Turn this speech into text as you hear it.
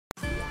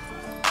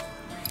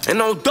And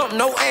don't dump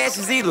no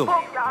ashes either.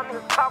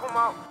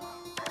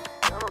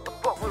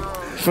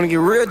 Finna get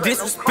real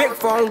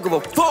disrespectful, I don't give a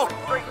fuck.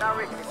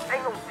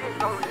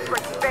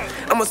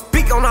 I'ma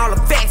speak on all the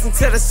facts and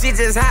tell the shit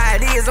just how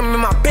it is. I'm in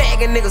my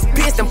bag and niggas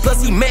pissed, and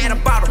plus he mad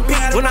about a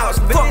bitch. When I was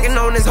fucking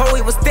on this hoe,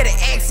 he was steady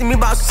asking me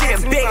about shit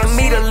and begging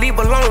me to leave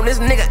alone. This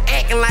nigga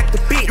acting like the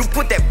bitch. You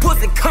put that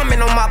pussy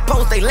comment on my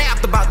post, they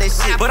laughed about that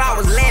shit. But I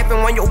was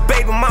laughing when your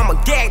baby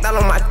mama gagged all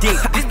on my dick.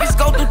 This bitch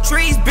go through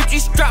trees, bitch, you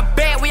strapped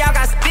bad, we all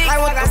got sticks.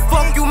 Like what the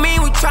fuck you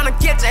mean? We tryna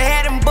catch a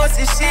hat and bust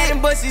his shit.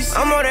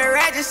 I'm on that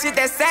ratchet shit,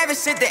 that savage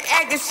shit, that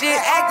active shit.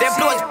 That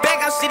blow his back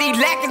out shit, he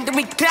lacking, then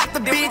we clap the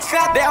bitch.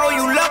 That hoe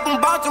you love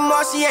from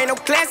Baltimore, she ain't no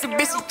classic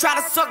bitch. She try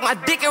to suck my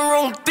dick in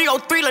room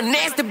 303, la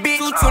nasty bitch.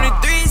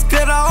 223s,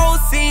 clear the whole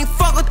scene,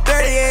 fuck a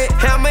 38.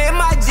 Hammer in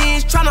my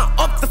jeans, tryna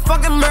up the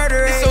fucking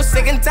murder. It's so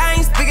sick and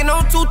tired, speaking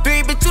on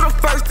 2-3, bitch, you the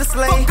first to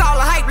slay. Fuck all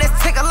the hype, let's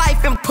take a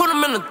life and put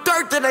him in the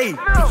dirt today.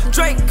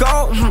 Drake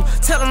go,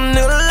 tell them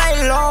nigga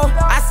lay low.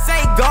 I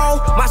say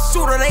go, my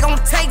shooter, they gon'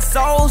 take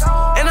souls.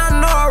 And I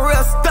know a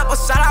real stepper,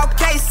 shout out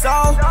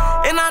K-So.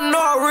 And I know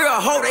a real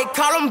hoe, they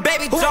call him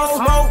Baby Joe.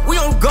 Smoke, we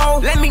gon' go,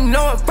 let me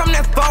know I'm from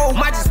that foe.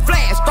 Might just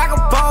flash, strike a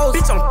pose.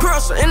 Bitch, I'm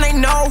pressure and they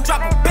know.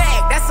 Drop a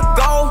bag, that's a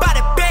goal. By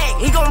the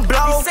bag, he gon'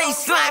 blow. He say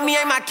slimy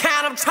ain't my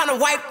kind, I'm tryna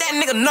wipe that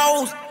nigga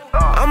nose.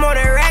 I'm on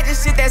that ratchet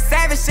shit, that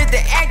savage shit,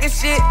 that active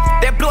shit.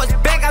 That blow his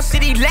back out shit,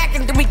 he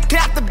lacking, then we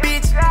clap the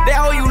bitch. That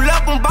hoe you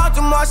love from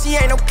Baltimore, she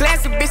ain't no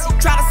classic bitch. She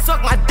try to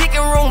suck my dick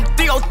in room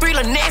 303,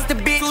 la nasty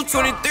bitch.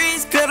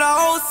 223s, clear the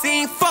whole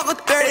scene, fuck a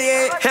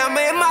 38.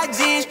 Hammer in my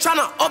jeans,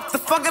 tryna up the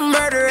fucking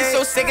murder. It's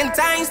so sick and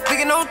tired,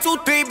 speaking on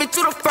 2-3, bitch,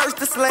 you the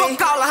first to slay. Fuck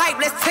all the hype,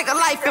 let's take a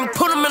life and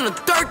put him in the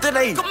dirt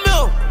today. Come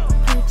here.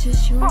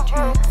 Purchase your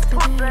tracks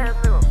today.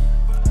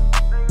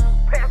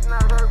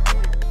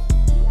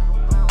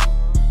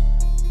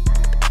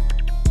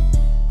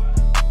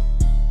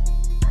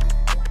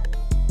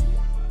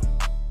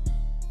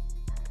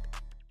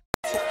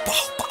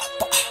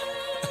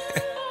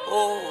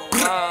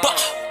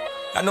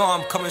 I know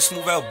I'm coming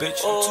smooth out,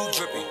 bitch. I'm too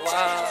drippy.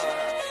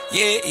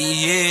 Yeah,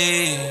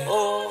 yeah.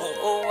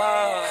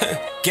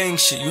 Gang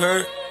shit, you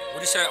heard?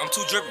 What he said? I'm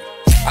too drippy.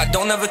 I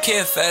don't ever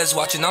care fast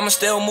watching, I'ma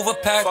still move a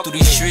pack through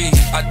these streets.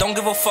 I don't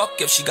give a fuck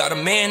if she got a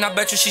man, I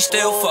bet you she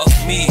still fuck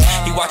me.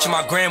 He watching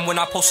my gram when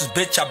I post his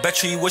bitch, I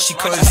bet you he wish he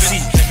couldn't see.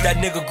 That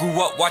nigga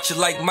grew up watching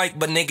like Mike,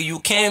 but nigga you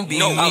can be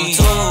me. I'm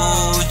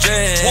too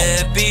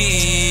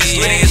drippy.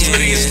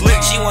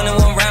 She wanted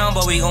one round,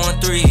 but we going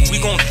three. We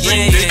going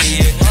three,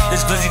 bitch.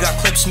 This glizzy got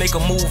clips, make a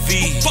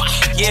movie.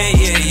 Yeah,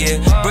 yeah,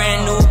 yeah.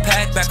 Brand new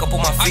pack, back up on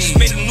my feet. I just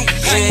made a new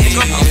pack,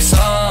 nigga. I'm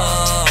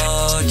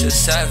such a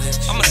savage.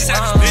 I'm a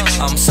savage, bitch.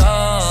 I'm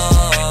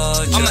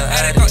such an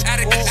addict.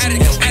 And we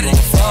gon'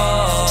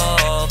 fuck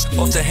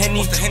off the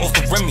Henny, off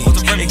the Remy.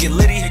 It get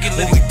litty,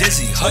 we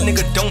dizzy. Her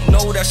nigga don't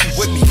know that she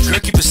with me. Girl,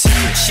 keep it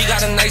secret. She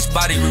got a nice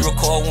body, we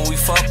record when we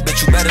fuck.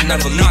 Bitch, you better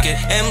never leak it.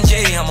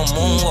 MJ, I'ma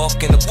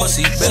moonwalk in the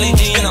pussy. Billie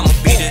Jean, I'ma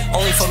beat it.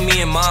 Only for me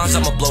and mines,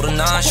 I'ma blow the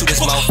 9. Shoot his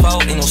mouth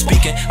out, ain't no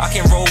speaking. I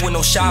can't roll with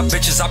no shy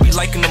bitches. I be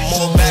liking them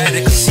more bad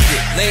and conceited.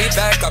 Laid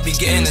back, I be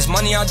getting this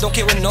money. I don't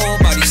care what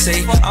nobody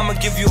say. I'ma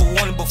give you a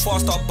warning before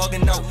I start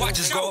bugging out.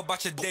 Just go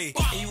about your day,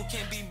 and you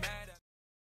can't be mad.